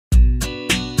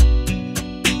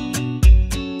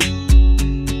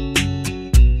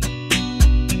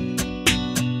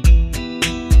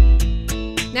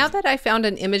Now that I found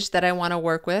an image that I want to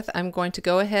work with, I'm going to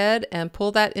go ahead and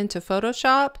pull that into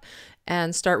Photoshop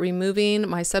and start removing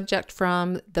my subject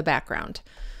from the background.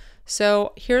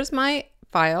 So here's my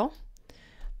file.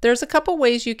 There's a couple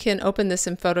ways you can open this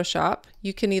in Photoshop.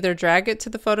 You can either drag it to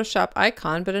the Photoshop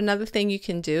icon, but another thing you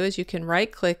can do is you can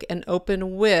right click and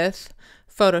open with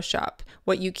Photoshop.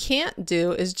 What you can't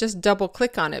do is just double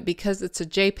click on it because it's a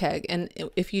JPEG, and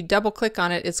if you double click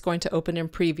on it, it's going to open in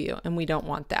preview, and we don't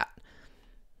want that.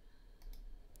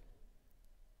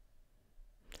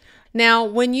 Now,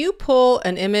 when you pull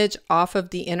an image off of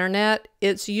the internet,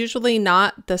 it's usually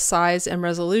not the size and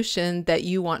resolution that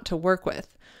you want to work with.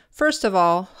 First of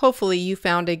all, hopefully you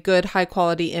found a good high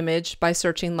quality image by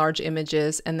searching large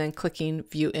images and then clicking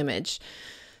view image.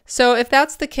 So if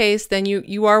that's the case, then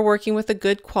you are working with a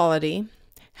good quality.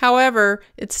 However,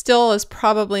 it still is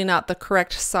probably not the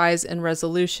correct size and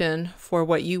resolution for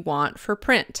what you want for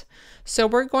print. So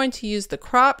we're going to use the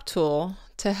crop tool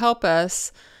to help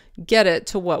us get it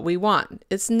to what we want.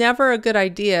 It's never a good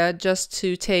idea just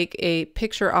to take a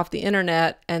picture off the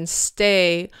internet and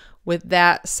stay with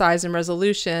that size and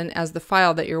resolution as the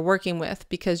file that you're working with,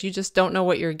 because you just don't know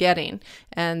what you're getting,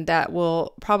 and that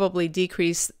will probably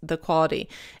decrease the quality.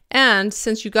 And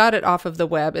since you got it off of the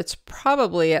web, it's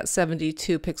probably at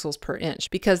 72 pixels per inch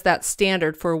because that's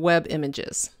standard for web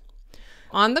images.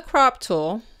 On the crop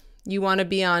tool, you want to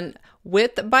be on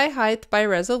width by height by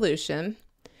resolution.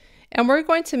 And we're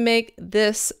going to make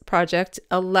this project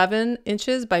 11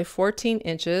 inches by 14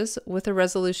 inches with a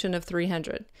resolution of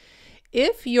 300.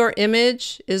 If your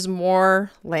image is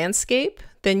more landscape,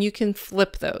 then you can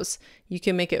flip those. You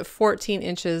can make it 14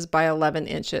 inches by 11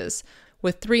 inches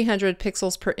with 300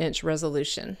 pixels per inch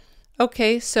resolution.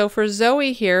 Okay, so for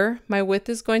Zoe here, my width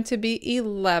is going to be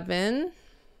 11,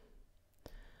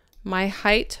 my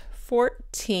height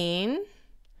 14,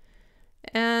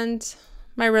 and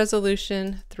my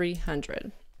resolution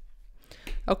 300.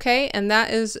 Okay, and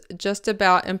that is just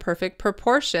about in perfect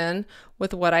proportion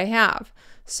with what I have.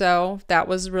 So that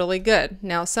was really good.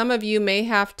 Now some of you may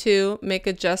have to make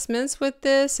adjustments with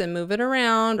this and move it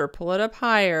around or pull it up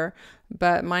higher,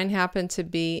 but mine happened to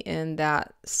be in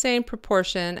that same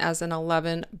proportion as an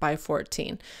 11 by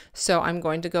 14. So I'm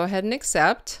going to go ahead and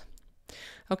accept.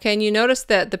 Okay, and you notice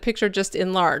that the picture just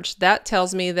enlarged. That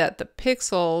tells me that the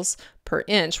pixels per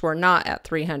inch were not at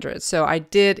 300. So I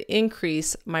did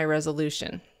increase my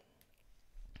resolution.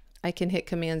 I can hit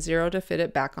Command 0 to fit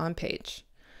it back on page.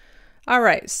 All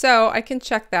right, so I can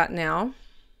check that now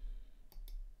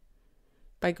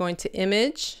by going to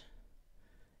Image,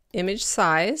 Image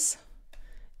Size,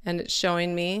 and it's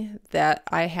showing me that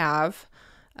I have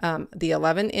the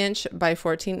 11 inch by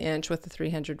 14 inch with the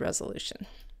 300 resolution.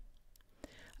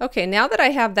 Okay, now that I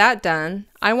have that done,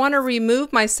 I want to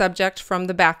remove my subject from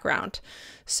the background.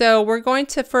 So we're going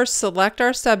to first select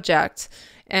our subject,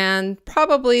 and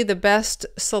probably the best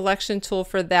selection tool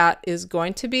for that is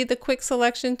going to be the quick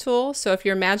selection tool. So if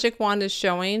your magic wand is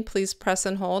showing, please press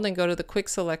and hold and go to the quick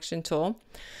selection tool.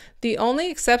 The only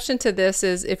exception to this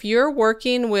is if you're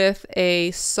working with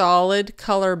a solid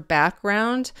color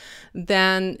background,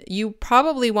 then you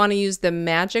probably want to use the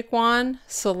magic wand,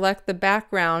 select the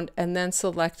background, and then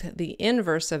select the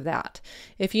inverse of that.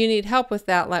 If you need help with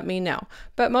that, let me know.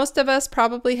 But most of us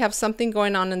probably have something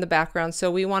going on in the background, so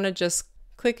we want to just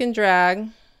click and drag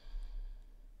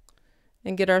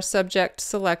and get our subject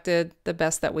selected the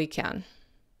best that we can.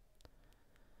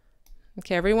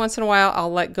 Okay, every once in a while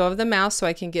I'll let go of the mouse so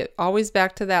I can get always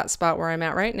back to that spot where I'm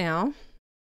at right now.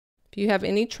 If you have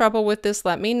any trouble with this,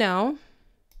 let me know.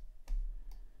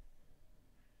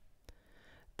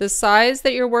 The size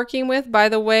that you're working with, by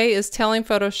the way, is telling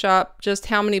Photoshop just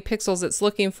how many pixels it's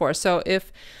looking for. So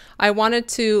if I wanted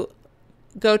to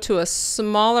go to a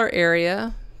smaller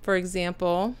area, for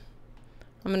example,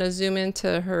 I'm going to zoom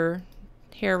into her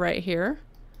hair right here.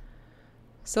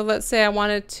 So let's say I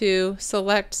wanted to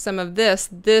select some of this.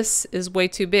 This is way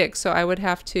too big, so I would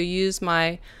have to use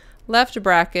my left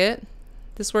bracket.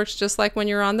 This works just like when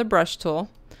you're on the brush tool.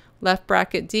 Left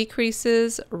bracket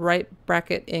decreases, right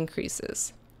bracket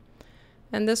increases.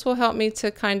 And this will help me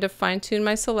to kind of fine-tune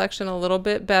my selection a little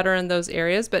bit better in those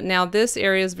areas. But now this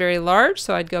area is very large,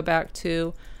 so I'd go back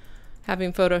to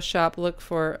having Photoshop look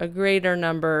for a greater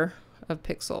number of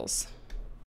pixels.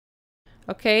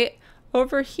 Okay,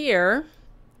 over here,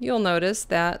 you'll notice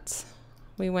that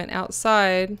we went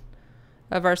outside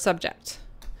of our subject.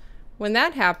 When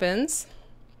that happens,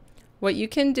 what you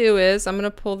can do is, I'm going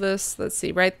to pull this, let's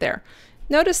see, right there.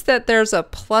 Notice that there's a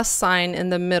plus sign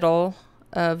in the middle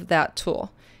of that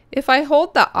tool. If I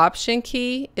hold the Option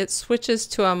key, it switches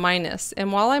to a minus.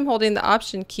 And while I'm holding the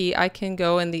Option key, I can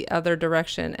go in the other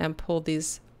direction and pull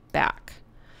these back.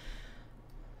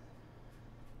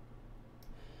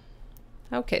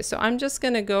 Okay, so I'm just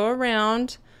going to go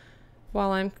around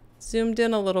while I'm zoomed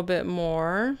in a little bit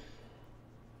more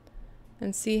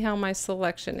and see how my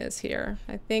selection is here.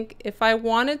 I think if I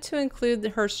wanted to include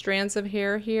her strands of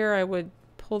hair here, I would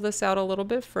pull this out a little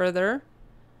bit further.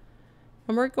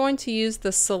 And we're going to use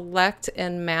the Select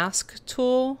and Mask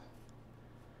tool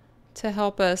to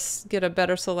help us get a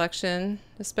better selection,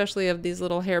 especially of these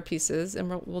little hair pieces,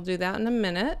 and we'll do that in a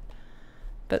minute.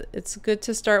 But it's good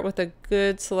to start with a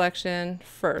good selection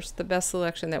first, the best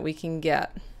selection that we can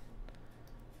get.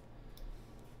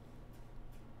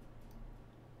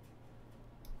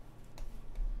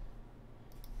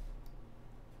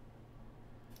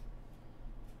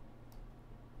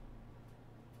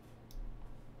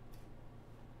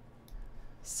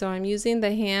 So I'm using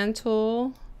the hand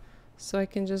tool so I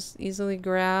can just easily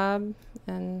grab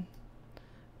and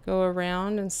go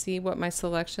around and see what my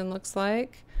selection looks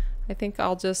like. I think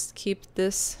I'll just keep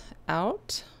this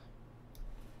out.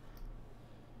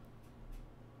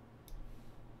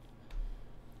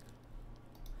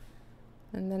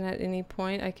 And then at any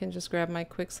point I can just grab my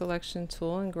quick selection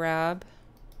tool and grab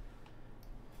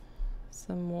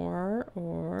some more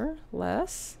or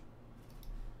less.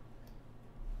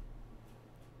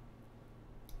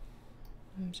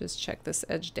 Just check this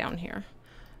edge down here.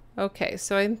 Okay,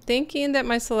 so I'm thinking that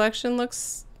my selection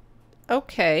looks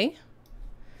okay.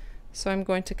 So I'm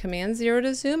going to Command 0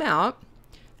 to zoom out.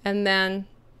 And then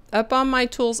up on my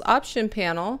tools option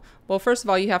panel, well, first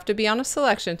of all, you have to be on a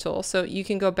selection tool. So you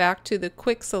can go back to the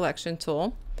quick selection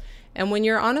tool. And when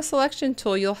you're on a selection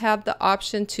tool, you'll have the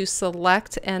option to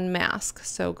select and mask.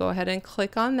 So go ahead and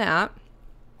click on that.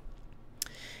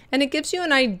 And it gives you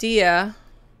an idea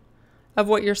of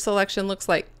what your selection looks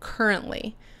like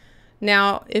currently.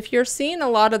 Now, if you're seeing a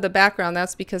lot of the background,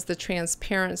 that's because the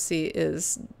transparency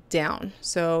is down.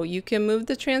 So you can move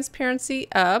the transparency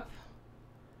up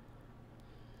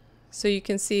so you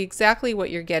can see exactly what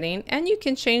you're getting, and you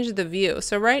can change the view.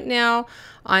 So right now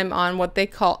I'm on what they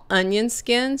call onion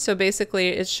skin. So basically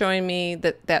it's showing me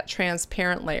that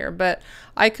transparent layer, but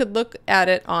I could look at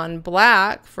it on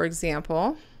black, for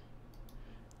example.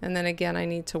 And then again, I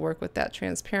need to work with that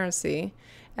transparency.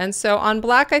 And so on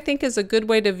black, I think is a good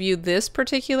way to view this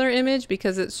particular image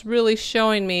because it's really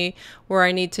showing me where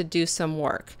I need to do some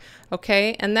work.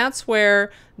 Okay, and that's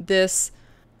where this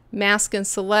Mask and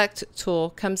Select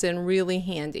tool comes in really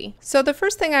handy. So the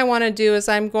first thing I want to do is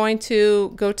I'm going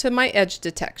to go to my edge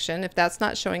detection. If that's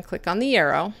not showing, click on the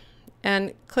arrow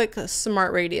and click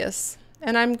Smart Radius.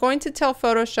 And I'm going to tell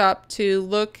Photoshop to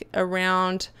look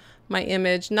around my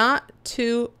image, not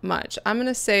too much. I'm going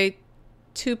to say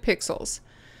 2 pixels.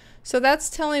 So that's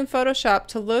telling Photoshop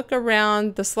to look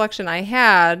around the selection I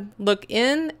had, look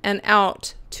in and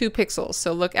out 2 pixels.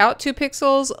 So look out 2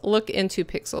 pixels, look in 2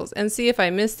 pixels, and see if I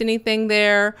missed anything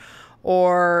there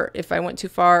or if I went too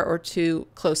far or too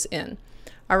close in.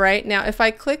 All right, now if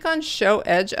I click on Show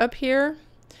Edge up here,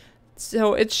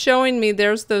 so it's showing me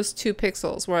there's those 2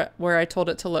 pixels where I told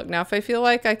it to look. Now if I feel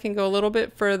like I can go a little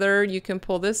bit further, you can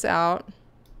pull this out.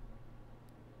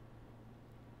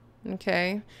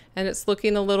 Okay, and it's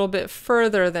looking a little bit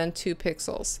further than 2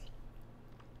 pixels.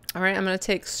 All right, I'm going to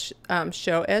take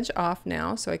Show Edge off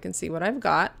now so I can see what I've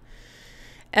got.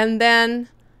 And then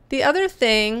the other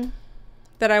thing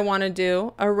that I want to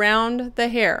do around the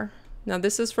hair. Now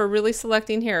this is for really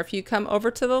selecting hair. If you come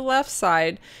over to the left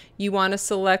side, you want to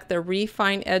select the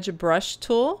Refine Edge Brush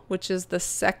tool, which is the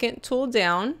second tool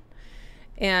down.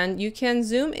 And you can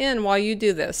zoom in while you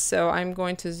do this. So I'm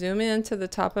going to zoom in to the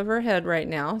top of her head right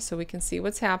now so we can see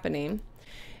what's happening.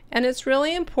 And it's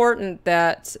really important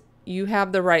that you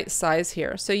have the right size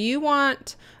here. So you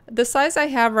want, the size I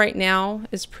have right now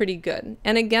is pretty good.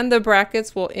 And again, the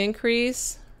brackets will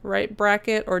increase right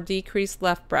bracket or decrease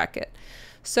left bracket.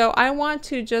 So I want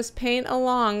to just paint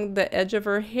along the edge of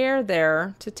her hair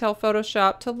there to tell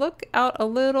Photoshop to look out a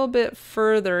little bit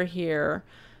further here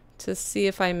to see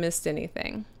if I missed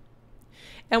anything.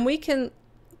 And we can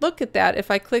look at that if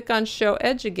I click on Show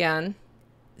Edge again.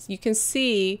 You can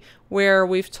see where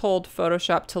we've told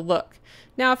Photoshop to look.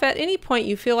 Now if at any point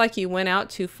you feel like you went out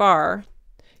too far,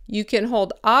 you can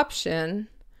hold Option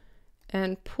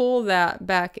and pull that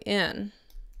back in.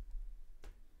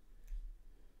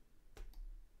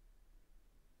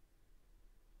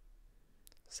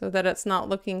 So that it's not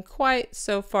looking quite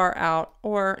so far out,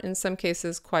 or in some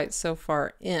cases quite so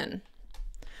far in.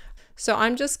 So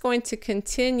I'm just going to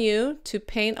continue to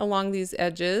paint along these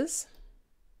edges,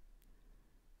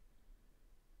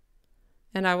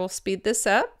 and I will speed this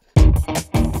up.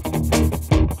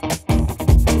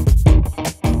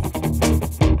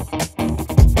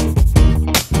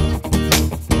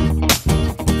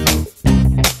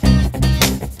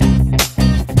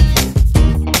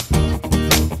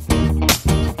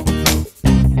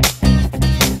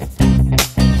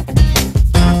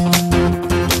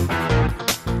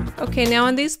 Okay, now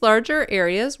in these larger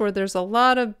areas where there's a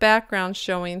lot of background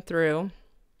showing through,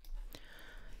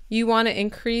 you want to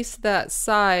increase that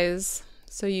size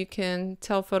so you can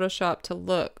tell Photoshop to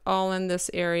look all in this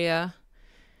area.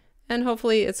 And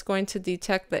hopefully it's going to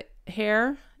detect the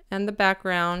hair and the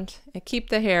background and keep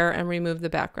the hair and remove the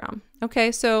background.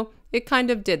 Okay, so it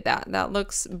kind of did that. That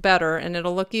looks better, and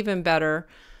it'll look even better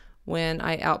when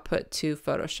I output to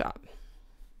Photoshop.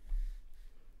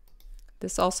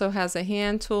 This also has a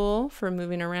hand tool for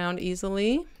moving around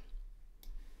easily.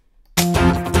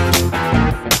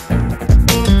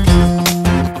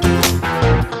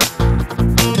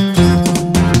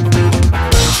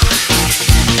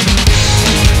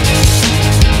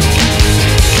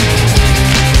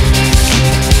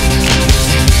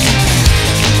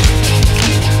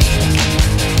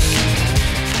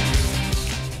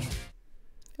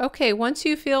 Okay, once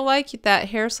you feel like that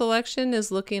hair selection is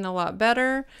looking a lot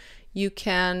better, you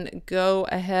can go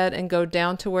ahead and go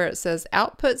down to where it says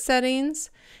output settings.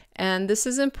 And this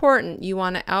is important. You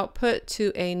want to output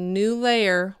to a new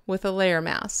layer with a layer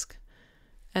mask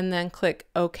and then click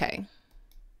OK.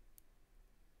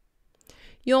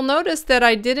 You'll notice that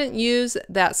I didn't use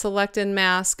that select and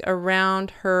mask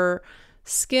around her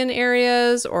skin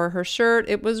areas or her shirt.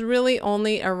 It was really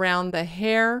only around the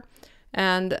hair.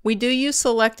 And we do use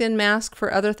select and mask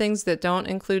for other things that don't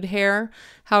include hair.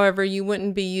 However, you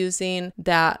wouldn't be using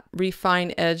that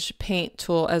refine edge paint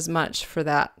tool as much for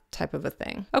that type of a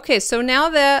thing. Okay, so now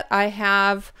that I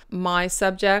have my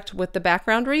subject with the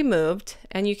background removed,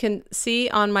 and you can see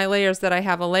on my layers that I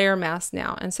have a layer mask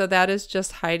now, and so that is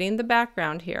just hiding the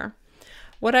background here.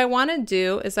 What I want to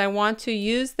do is I want to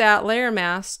use that layer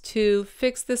mask to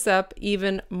fix this up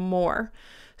even more.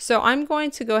 So I'm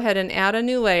going to go ahead and add a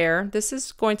new layer. This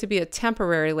is going to be a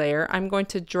temporary layer. I'm going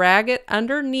to drag it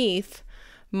underneath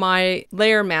my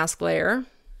layer mask layer.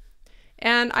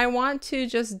 And I want to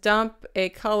just dump a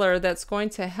color that's going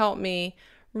to help me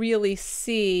really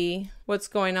see what's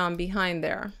going on behind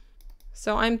there.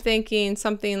 So I'm thinking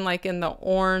something like in the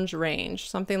orange range,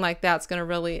 something like that's going to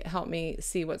really help me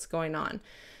see what's going on.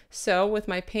 So with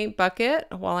my paint bucket,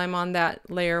 while I'm on that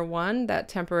layer 1, that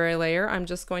temporary layer, I'm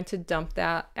just going to dump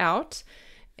that out.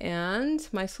 And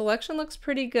my selection looks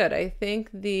pretty good. I think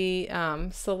the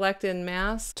select and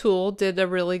mask tool did a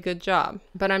really good job.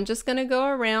 But I'm just going to go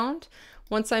around.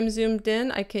 Once I'm zoomed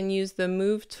in, I can use the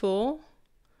move tool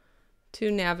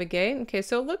to navigate. Okay,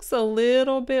 so it looks a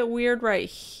little bit weird right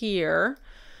here.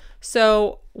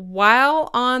 So while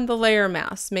on the layer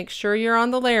mask, make sure you're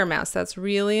on the layer mask. That's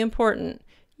really important.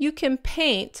 You can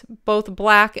paint both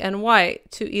black and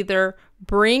white to either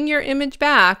bring your image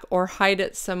back or hide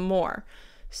it some more.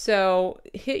 So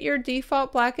hit your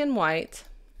default black and white.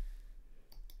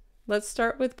 Let's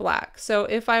start with black. So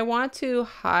if I want to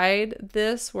hide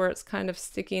this where it's kind of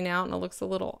sticking out and it looks a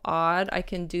little odd, I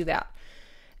can do that.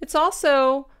 It's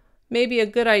also maybe a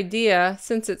good idea,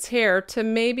 since it's hair, to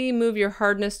maybe move your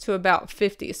hardness to about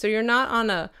 50. So you're not on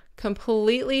a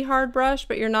completely hard brush,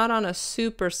 but you're not on a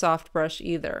super soft brush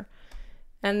either.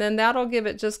 And then that'll give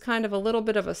it just kind of a little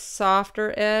bit of a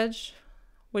softer edge,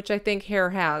 which I think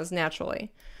hair has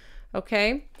naturally.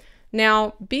 Okay,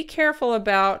 now be careful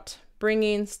about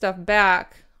bringing stuff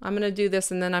back. I'm going to do this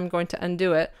and then I'm going to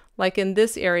undo it, like in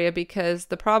this area, because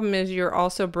the problem is you're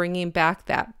also bringing back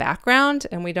that background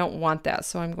and we don't want that.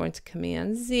 So I'm going to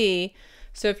Command Z.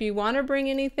 So if you want to bring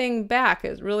anything back,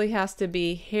 it really has to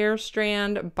be hair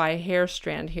strand by hair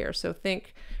strand here. So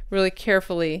think really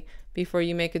carefully before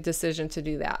you make a decision to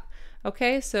do that.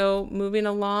 Okay, so moving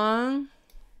along.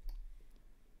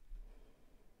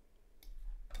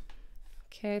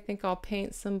 Okay, I think I'll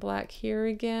paint some black here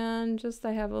again. Just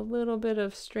I have a little bit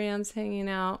of strands hanging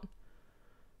out.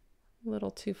 A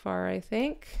little too far, I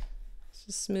think. Let's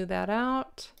just smooth that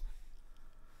out.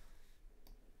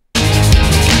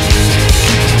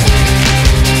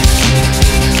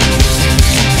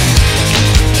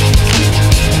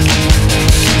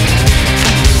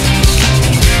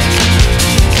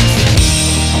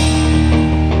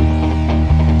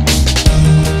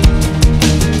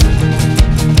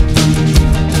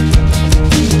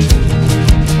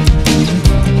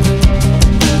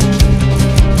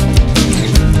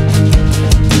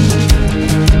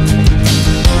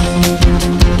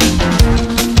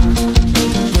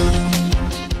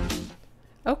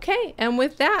 Okay, and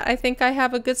with that, I think I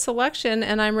have a good selection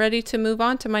and I'm ready to move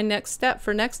on to my next step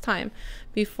for next time.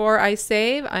 Before I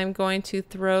save, I'm going to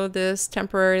throw this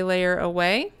temporary layer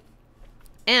away,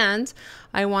 and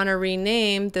I want to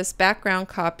rename this background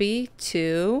copy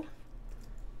to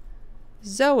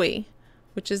Zoe,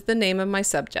 which is the name of my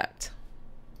subject.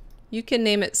 You can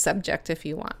name it subject if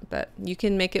you want, but you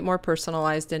can make it more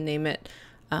personalized and name it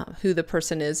who the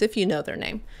person is if you know their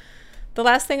name. The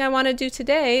last thing I want to do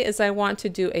today is I want to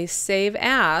do a save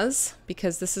as,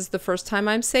 because this is the first time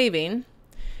I'm saving,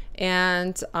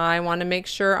 and I want to make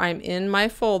sure I'm in my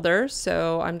folder.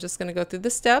 So I'm just going to go through the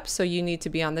steps. So you need to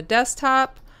be on the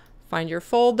desktop, find your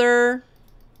folder.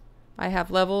 I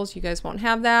have levels, you guys won't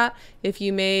have that. If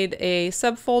you made a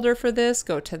subfolder for this,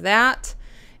 go to that,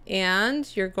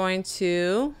 and you're going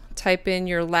to type in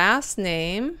your last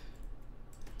name,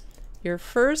 your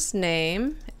first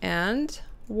name, and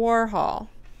Warhol,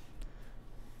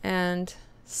 and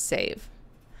save.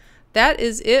 That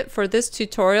is it for this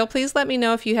tutorial. Please let me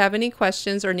know if you have any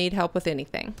questions or need help with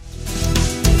anything.